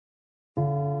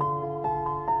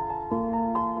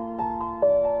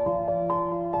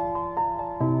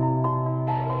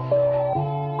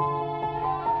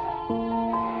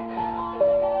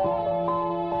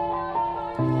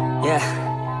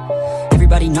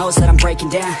knows that I'm breaking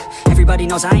down. Everybody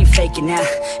knows I ain't faking now.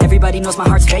 Everybody knows my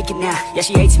heart's vacant now. Yeah,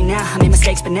 she hates me now, I made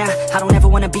mistakes but now I don't ever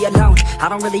wanna be alone. I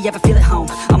don't really ever feel at home.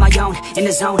 On my own, in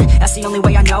the zone, that's the only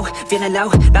way I know. Feeling low,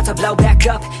 about to blow back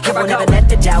up. Here I never let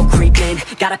the doubt creep in.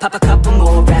 Gotta pop a couple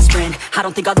more aspirin. I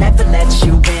don't think I'll ever let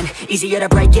you win. Easier to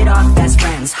break it off best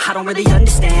friends. I don't really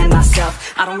understand myself.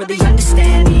 I don't really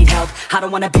understand, need help. I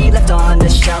don't wanna be left on the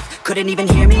shelf. Couldn't even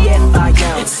hear me if I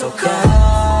yelled. It's so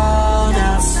cold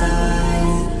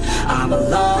outside, I'm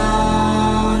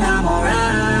alone, I'm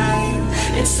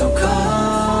alright. It's so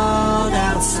cold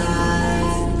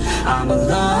outside, I'm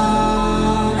alone.